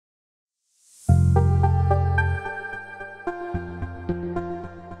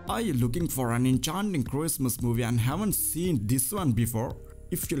Are you looking for an enchanting Christmas movie and haven't seen this one before?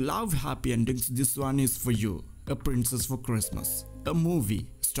 If you love happy endings, this one is for you. A Princess for Christmas, a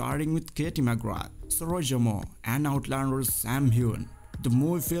movie starring with Katie McGrath, Roger Moore and Outlander Heughan. The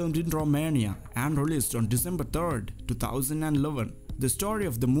movie filmed in Romania and released on December 3rd, 2011. The story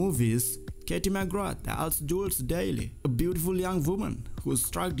of the movie is Katie McGrath as Jules Daly, a beautiful young woman who is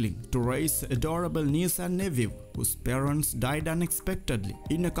struggling to raise adorable niece and nephew whose parents died unexpectedly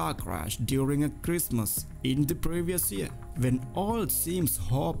in a car crash during a Christmas in the previous year. When all seems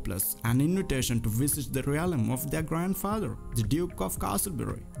hopeless, an invitation to visit the realm of their grandfather, the Duke of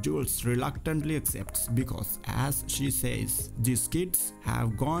Castleberry, Jules reluctantly accepts because, as she says, these kids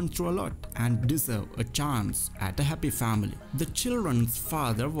have gone through a lot and deserve a chance at a happy family. The children's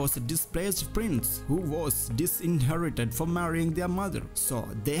father was a displaced prince who was disinherited for marrying their mother, so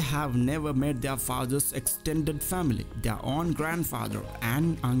they have never met their father's extended family, their own grandfather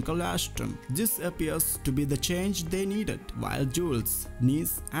and Uncle Ashton. This appears to be the change they needed. While Jules'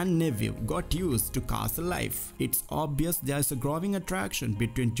 niece and nephew got used to castle life, it's obvious there is a growing attraction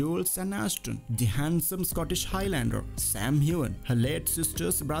between Jules and Ashton, the handsome Scottish Highlander, Heughan, her late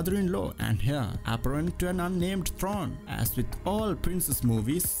sister's brother-in-law and heir apparent to an unnamed throne. As with all princess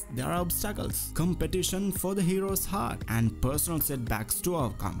movies, there are obstacles, competition for the hero's heart, and personal setbacks to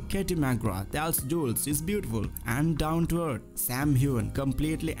overcome. Katie McGrath as Jules is beautiful and down-to-earth. Heughan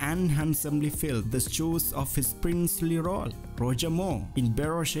completely and handsomely fills the shoes of his princely role. Roger Moore in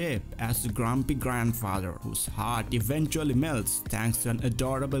better shape as the grumpy grandfather whose heart eventually melts thanks to an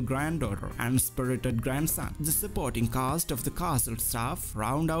adorable granddaughter and spirited grandson. The supporting cast of the castle staff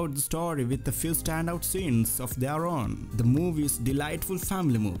round out the story with a few standout scenes of their own. The movie is a delightful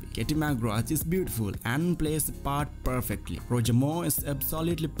family movie. Katie McGrath is beautiful and plays the part perfectly. Roger Moore is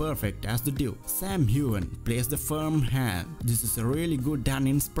absolutely perfect as the Duke. Heughan plays the firm hand. This is a really good and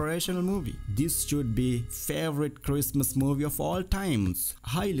inspirational movie. This should be favorite Christmas movie of all times.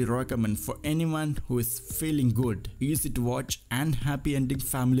 Highly recommend for anyone who is feeling good, easy to watch and happy ending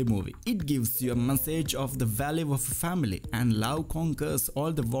family movie. It gives you a message of the value of a family and love conquers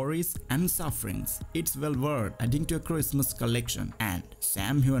all the worries and sufferings. It's well worth adding to a Christmas collection. And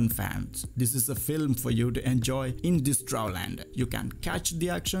Heughan fans, this is a film for you to enjoy in this droughtlander. You can catch the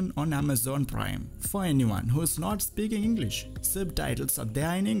action on Amazon Prime. For anyone who is not speaking English, subtitles are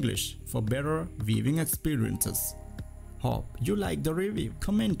there in English for better viewing experiences. Hope you like the review.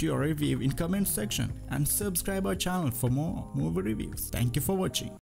 Comment your review in comment section and subscribe our channel for more movie reviews. Thank you for watching.